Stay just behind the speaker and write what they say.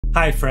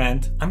Hi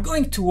friend, I'm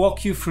going to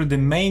walk you through the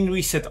main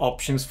reset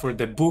options for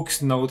the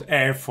Boox Note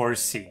Air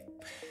 4C.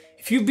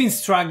 If you've been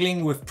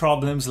struggling with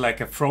problems like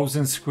a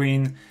frozen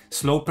screen,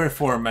 slow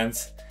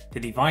performance,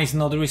 the device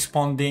not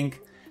responding,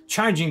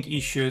 charging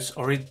issues,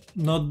 or it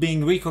not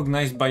being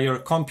recognized by your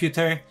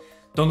computer,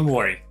 don't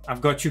worry, I've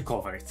got you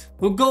covered.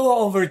 We'll go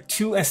over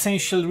two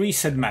essential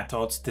reset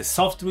methods, the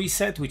soft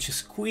reset, which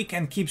is quick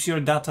and keeps your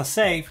data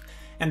safe,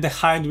 and the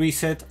hard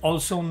reset,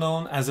 also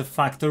known as a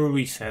factory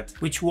reset,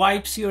 which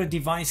wipes your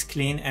device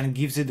clean and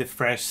gives it a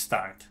fresh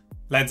start.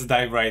 Let's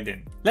dive right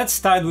in. Let's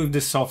start with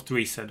the soft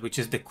reset, which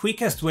is the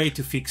quickest way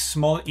to fix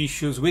small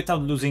issues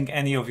without losing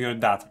any of your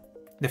data.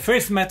 The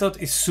first method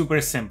is super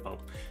simple.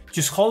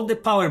 Just hold the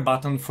power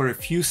button for a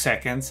few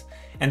seconds,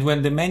 and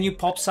when the menu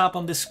pops up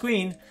on the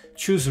screen,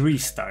 choose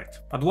restart.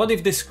 But what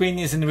if the screen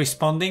isn't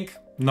responding?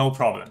 No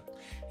problem.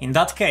 In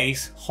that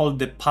case, hold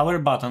the power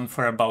button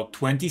for about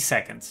 20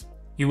 seconds.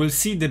 You will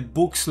see the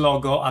Boox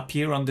logo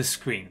appear on the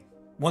screen.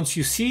 Once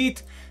you see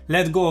it,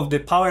 let go of the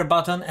power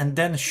button and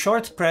then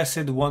short press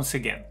it once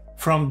again.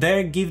 From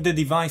there, give the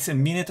device a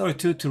minute or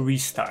two to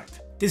restart.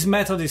 This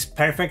method is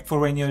perfect for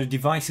when your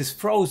device is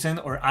frozen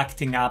or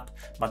acting up,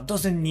 but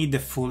doesn't need the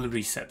full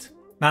reset.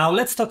 Now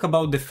let's talk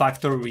about the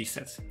factory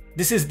reset.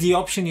 This is the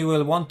option you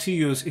will want to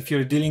use if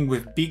you're dealing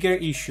with bigger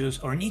issues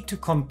or need to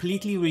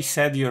completely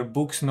reset your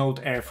Boox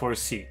Note Air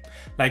 4C,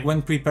 like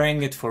when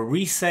preparing it for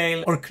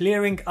resale or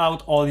clearing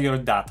out all your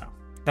data.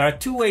 There are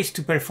two ways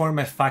to perform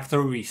a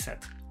factory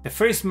reset. The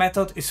first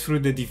method is through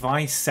the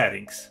device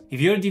settings.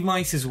 If your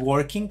device is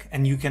working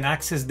and you can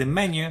access the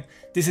menu,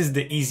 this is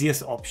the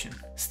easiest option.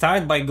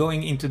 Start by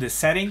going into the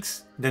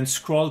settings, then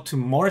scroll to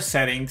more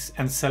settings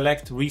and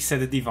select reset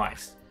the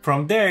device.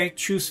 From there,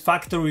 choose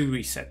factory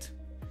reset.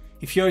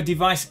 If your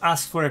device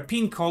asks for a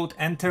PIN code,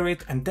 enter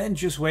it and then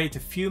just wait a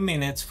few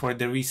minutes for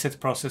the reset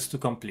process to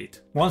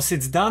complete. Once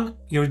it's done,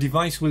 your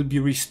device will be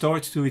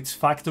restored to its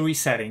factory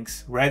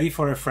settings, ready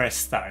for a fresh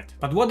start.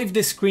 But what if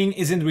the screen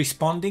isn't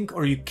responding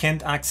or you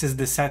can't access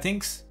the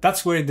settings?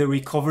 That's where the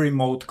recovery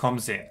mode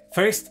comes in.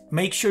 First,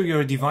 make sure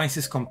your device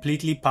is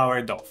completely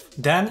powered off.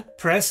 Then,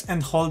 press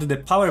and hold the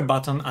power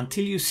button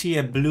until you see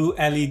a blue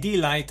LED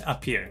light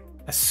appear.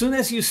 As soon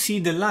as you see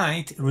the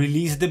light,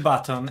 release the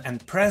button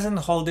and press and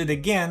hold it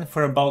again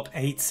for about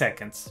 8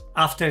 seconds.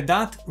 After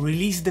that,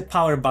 release the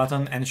power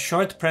button and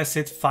short press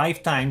it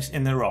 5 times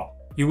in a row.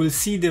 You will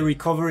see the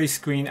recovery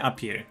screen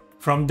appear.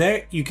 From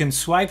there, you can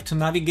swipe to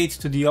navigate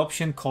to the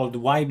option called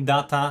Wipe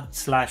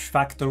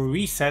Data/Factory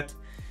Reset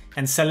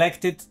and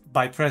select it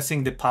by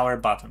pressing the power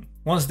button.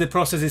 Once the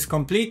process is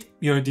complete,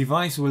 your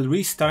device will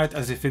restart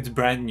as if it's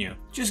brand new.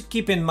 Just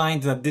keep in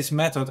mind that this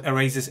method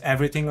erases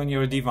everything on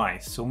your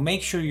device, so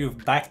make sure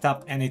you've backed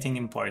up anything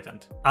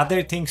important.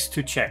 Other things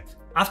to check.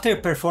 After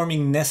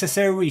performing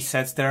necessary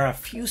resets, there are a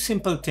few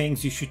simple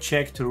things you should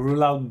check to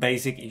rule out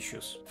basic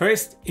issues.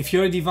 First, if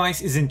your device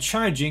isn't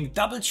charging,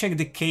 double check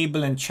the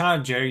cable and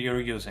charger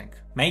you're using.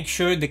 Make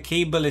sure the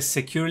cable is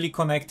securely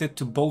connected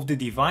to both the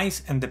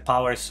device and the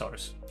power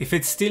source. If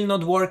it's still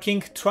not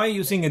working, try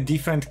using a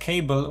different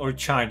cable or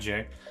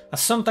charger, as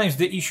sometimes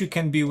the issue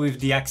can be with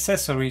the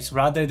accessories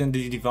rather than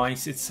the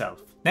device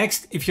itself.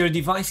 Next, if your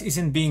device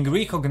isn't being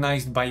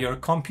recognized by your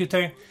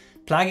computer,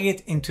 plug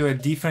it into a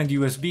different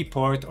USB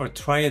port or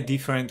try a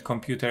different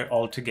computer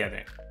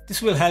altogether.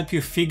 This will help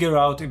you figure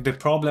out if the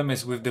problem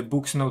is with the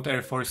Boox Note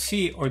Air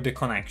 4C or the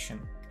connection.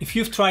 If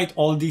you've tried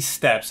all these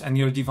steps and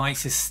your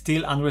device is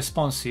still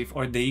unresponsive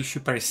or the issue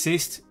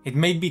persists, it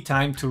may be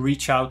time to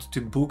reach out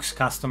to Boox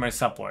customer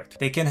support.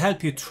 They can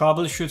help you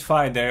troubleshoot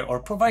further or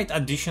provide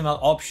additional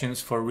options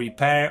for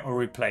repair or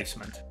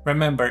replacement.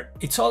 Remember,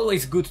 it's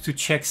always good to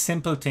check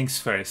simple things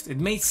first. It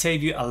may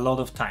save you a lot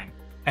of time.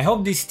 I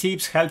hope these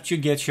tips helped you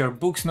get your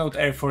Boox Note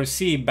Air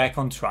 4C back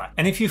on track.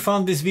 And if you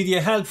found this video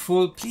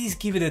helpful, please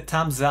give it a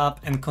thumbs up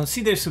and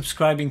consider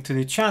subscribing to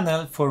the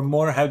channel for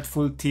more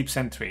helpful tips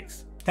and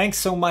tricks. Thanks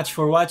so much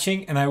for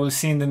watching and I will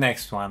see you in the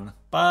next one.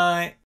 Bye!